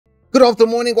Good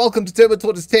afternoon, morning. Welcome to Turbo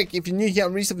Tortoise Tech. If you're new here,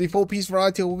 I'm recently 4-piece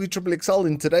variety or triple XL.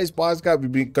 In today's buyer's guide,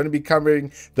 we're going to be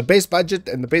covering the best budget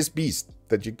and the best beast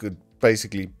that you could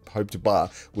basically hope to buy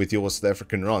with your South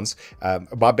African rands.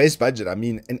 By best budget, I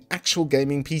mean an actual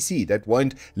gaming PC that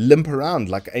won't limp around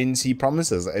like ANC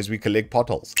promises as we collect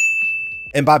potholes.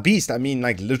 And by beast, I mean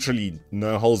like literally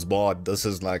no holes barred. This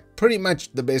is like pretty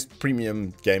much the best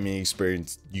premium gaming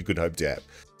experience you could hope to have.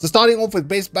 So starting off with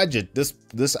best budget, this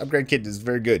upgrade kit is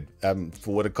very good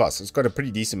for what it costs. It's got a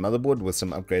pretty decent motherboard with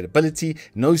some upgradability,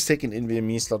 no second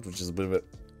NVMe slot, which is a bit of a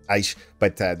ish,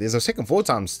 but there's a second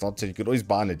 4x slot, so you could always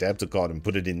buy an adapter card and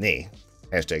put it in there.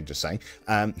 Hashtag just saying.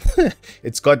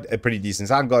 It's got a pretty decent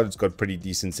sound card. It's got a pretty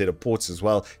decent set of ports as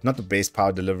well. Not the best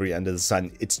power delivery under the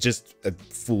sun. It's just a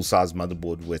full-size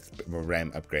motherboard with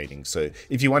RAM upgrading. So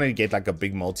if you wanted to get like a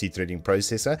big multi-threading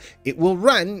processor, it will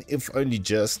run, if only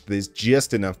there's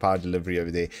just enough power delivery over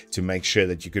there to make sure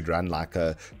that you could run like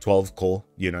a 12-core,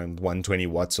 you know, 120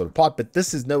 watt sort of part. But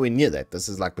this is nowhere near that. This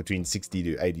is like between 60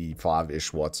 to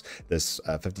 85-ish watts. This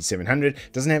 5700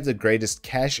 doesn't have the greatest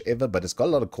cache ever, but it's got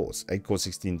a lot of cores. 8-core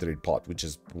 16-thread part, which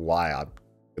is why I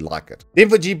like it. Then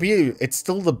for GPU, it's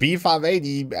still the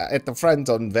B580 at the front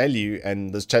on value,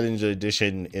 and this Challenger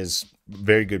edition is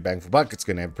very good bang for buck. It's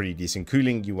going to have pretty decent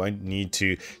cooling. You won't need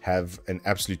to have an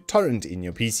absolute torrent in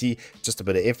your PC, just a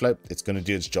bit of airflow. It's going to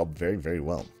do its job very, very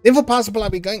well. Then for power supply,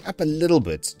 we're going up a little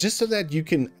bit, just so that you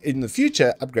can, in the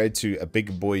future, upgrade to a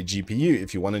big boy GPU.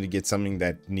 If you wanted to get something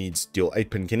that needs dual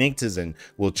 8-pin connectors and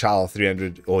will chow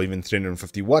 300 or even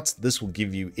 350 watts, this will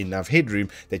give you enough headroom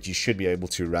that you should be able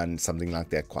to run something like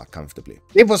that quite comfortably.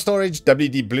 Then for storage,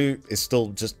 WD Blue is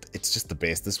still it's just the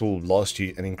best. This will last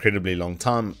you an incredibly long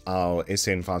time. Our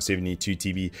SN570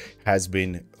 2TB has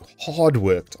been hard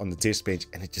worked on the test bench,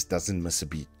 and it just doesn't miss a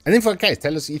beat. And then for a case,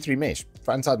 Talos E3 mesh,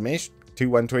 front side mesh, two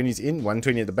 120s in,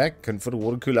 120 at the back, can fit a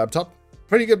water cooler up top.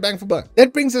 Pretty good bang for buck.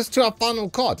 That brings us to our final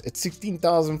card. It's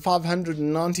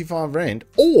 16,595 Rand,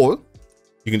 or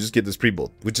you can just get this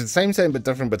pre-built, which is the same but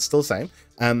different, but still same.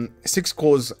 6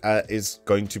 cores is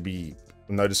going to be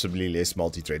noticeably less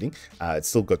multi-threading. It's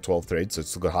still got 12 threads, so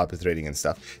it's still got hyper-threading and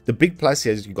stuff. The big plus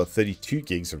here is you've got 32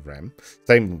 gigs of RAM,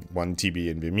 same 1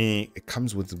 TB NVMe. It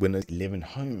comes with Windows 11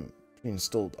 Home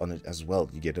installed on it as well.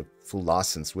 You get a full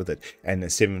license with it, and a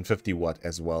 750 watt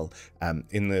as well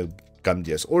in the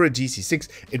Gumdios or a GC6.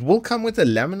 It will come with a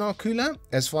laminar cooler,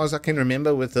 as far as I can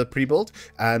remember, with the pre-built.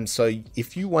 So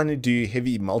if you want to do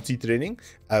heavy multi-threading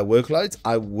workloads,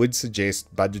 I would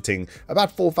suggest budgeting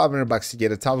about $400 or $500 to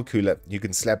get a tower cooler. You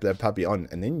can slap that puppy on,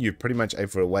 and then you're pretty much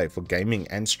away for gaming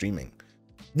and streaming.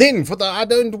 Then for the I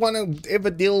don't want to ever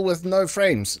deal with no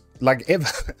frames, like ever.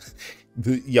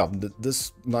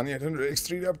 This 9800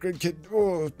 X3 upgrade kit,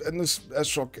 and this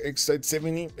ASRock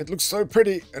X870, it looks so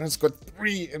pretty, and it's got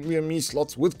 3 NVMe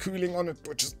slots with cooling on it,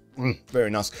 which is very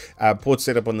nice. Port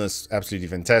setup on this, absolutely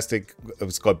fantastic.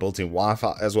 It's got built-in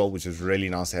Wi-Fi as well, which is really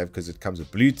nice to have because it comes with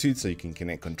Bluetooth, so you can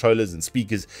connect controllers and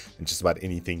speakers and just about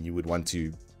anything you would want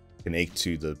to connect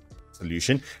to the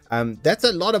solution. That's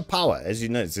a lot of power, as you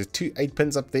know. There's 2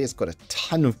 8-pins up there. It's got a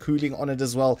ton of cooling on it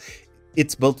as well.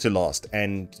 It's built to last,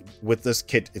 and with this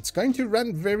kit, it's going to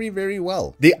run very, very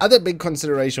well. The other big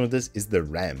consideration with this is the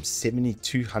RAM,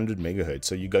 7200 megahertz.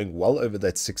 So you're going well over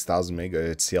that 6000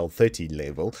 megahertz CL30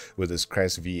 level with this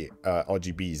CRAS-V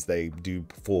RGBs. They do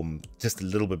perform just a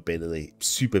little bit better. They're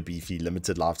super beefy,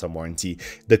 limited lifetime warranty.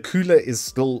 The cooler is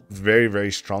still very,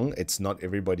 very strong. It's not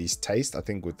everybody's taste, I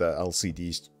think, with the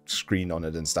LCD screen on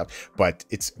it and stuff, but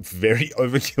it's very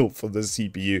overkill for the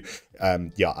CPU.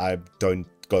 Yeah, I don't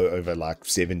go over like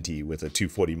 70 with a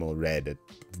 240mm rad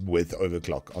with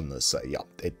overclock on this. So yeah,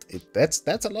 that's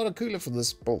a lot of cooler for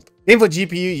this build. Then for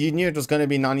GPU, you knew it was going to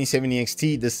be 9070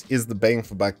 XT. This is the bang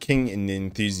for buck king in the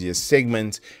enthusiast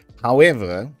segment.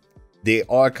 However, there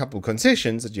are a couple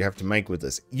concessions that you have to make with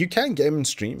this. You can game and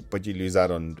stream, but you lose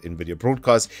out on NVIDIA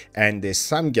broadcast, and there's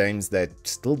some games that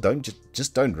still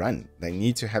just don't run. They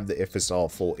need to have the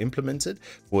FSR4 implemented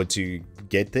for it to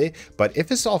get there. But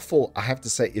FSR4, I have to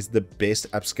say, is the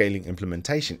best upscaling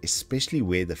implementation, especially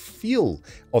where the feel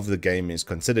of the game is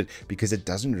considered, because it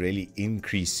doesn't really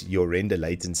increase your render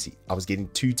latency. I was getting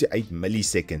 2 to 8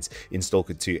 milliseconds in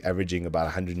Stalker 2, averaging about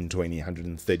 120,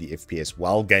 130 FPS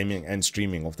while gaming and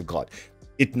streaming off the card.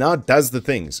 It now does the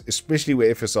things, especially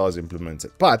where FSR is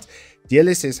implemented, but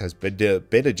DLSS has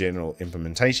better general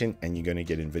implementation, and you're going to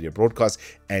get NVIDIA broadcast,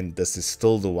 and this is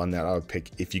still the one that I would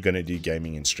pick if you're going to do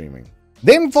gaming and streaming.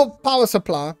 Then for power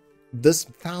supply, this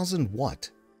 1000 watt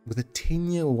with a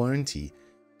 10-year warranty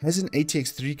has an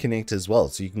ATX3 connector as well,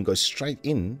 so you can go straight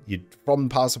in from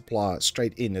power supply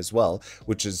straight in as well,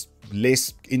 which is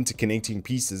less interconnecting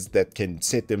pieces that can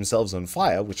set themselves on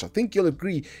fire, which I think you'll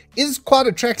agree is quite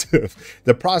attractive.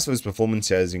 The price versus performance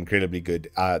here is incredibly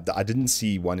good. I didn't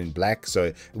see one in black,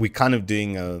 so we're kind of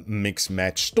doing a mix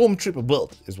match Stormtrooper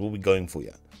build is what we're going for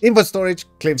here. Info storage,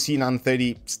 Clev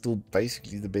C930, still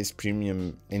basically the best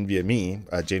premium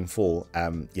NVMe, Gen 4,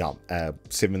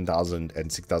 7000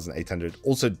 and 6800.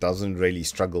 Also doesn't really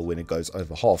struggle when it goes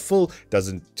over half full,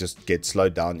 doesn't just get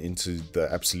slowed down into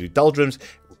the absolute doldrums,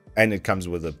 and it comes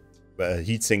with a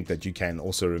heatsink that you can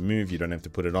also remove. You don't have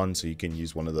to put it on, so you can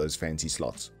use one of those fancy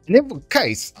slots. And then for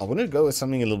case, I want to go with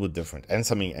something a little bit different and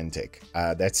something Entech.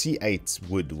 That C8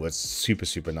 wood was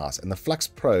super nice, and the Flux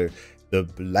Pro, the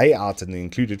layout and the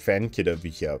included fan kit over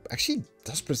here actually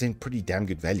does present pretty damn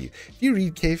good value. If you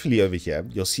read carefully over here,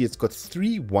 you'll see it's got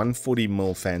 3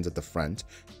 140mm fans at the front,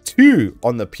 2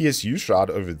 on the PSU shroud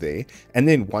over there, and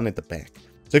then 1 at the back.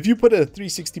 So if you put a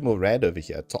 360mm rad over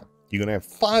here at top, you're going to have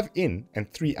 5 in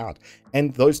and 3 out.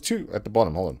 And those 2 at the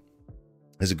bottom, hold on.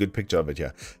 There's a good picture of it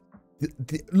here.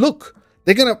 Look,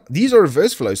 these are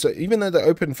reverse flow, so even though they're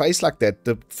open face like that,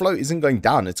 the flow isn't going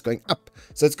down, it's going up.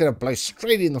 So it's going to blow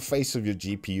straight in the face of your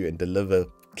GPU and deliver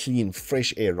clean,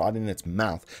 fresh air right in its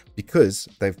mouth, because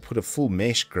they've put a full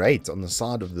mesh grate on the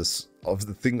side of the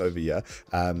thing over here.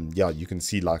 Yeah, you can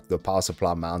see like the power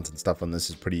supply mount and stuff on this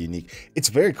is pretty unique. It's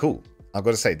very cool. I've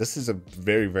got to say, this is a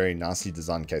very nicely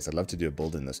designed case. I'd love to do a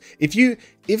build in this. If you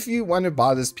want to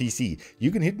buy this PC,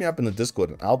 you can hit me up in the Discord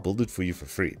and I'll build it for you for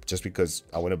free, just because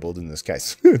I want to build in this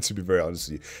case, to be very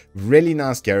honest with you. Really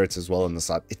nice garrets as well on the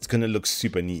side. It's going to look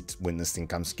super neat when this thing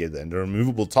comes together. And the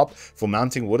removable top for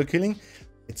mounting water cooling,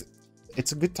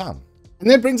 it's a good time. And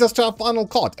that brings us to our final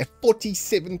card at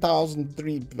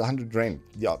 47,300 rand.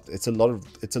 Yeah, it's a lot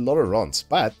of RONs,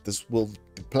 but this will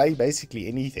play basically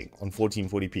anything on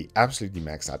 1440p, absolutely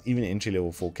maxed out. Even entry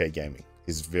level 4K gaming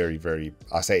is very,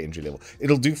 I say entry level,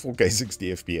 it'll do 4K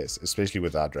 60 FPS, especially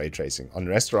without ray tracing. On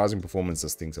rasterizing performance,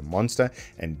 this thing's a monster.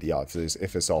 And yeah, if there's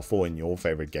FSR4 in your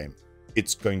favorite game,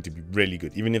 it's going to be really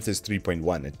good. Even if there's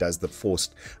 3.1, it does the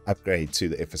forced upgrade to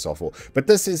the FSR4. But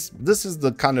this is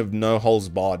the kind of no holes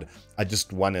barred. I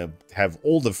just want to have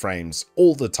all the frames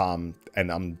all the time,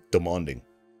 and I'm demanding,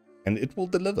 and it will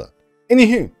deliver.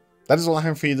 Anywho, that is all I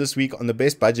have for you this week on the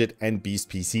best budget and beast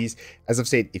PCs. As I've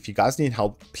said, if you guys need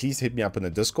help, please hit me up on the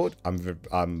Discord.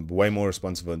 I'm way more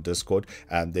responsive on Discord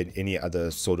than any other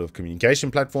sort of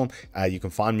communication platform. You can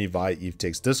find me via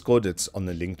Evetech's Discord. It's on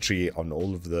the link tree on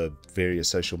all of the various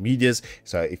social medias.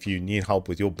 So if you need help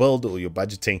with your build or your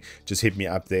budgeting, just hit me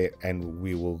up there and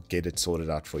we will get it sorted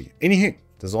out for you. Anywho,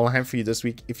 that's all I have for you this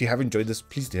week. If you have enjoyed this,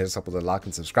 please do hit us up with a like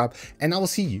and subscribe, and I will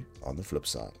see you on the flip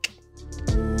side.